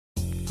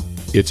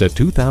It's a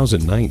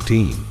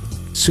 2019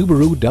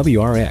 Subaru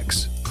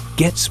WRX.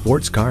 Get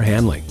sports car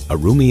handling, a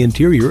roomy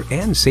interior,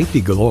 and safety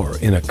galore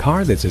in a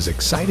car that's as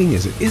exciting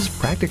as it is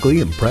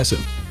practically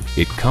impressive.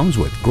 It comes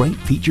with great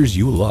features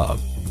you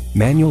love: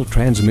 manual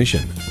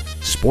transmission,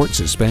 sport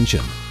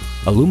suspension,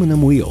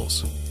 aluminum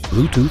wheels,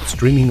 Bluetooth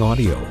streaming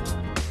audio,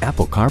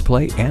 Apple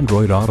CarPlay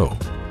Android Auto,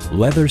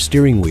 leather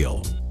steering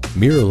wheel,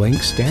 MirrorLink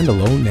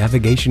standalone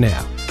navigation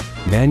app,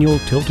 manual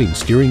tilting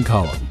steering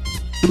column,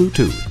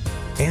 Bluetooth,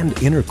 and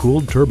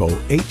intercooled turbo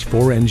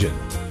H4 engine.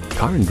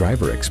 Car and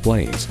Driver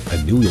explains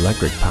a new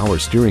electric power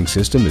steering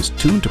system is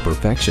tuned to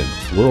perfection.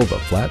 Whirl the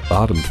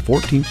flat-bottomed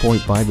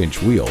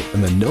 14.5-inch wheel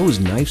and the nose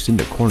knifes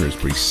into corners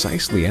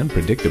precisely and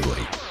predictably.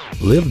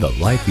 Live the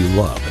life you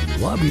love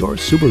and love your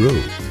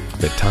Subaru.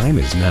 The time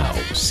is now.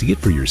 See it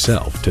for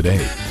yourself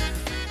today.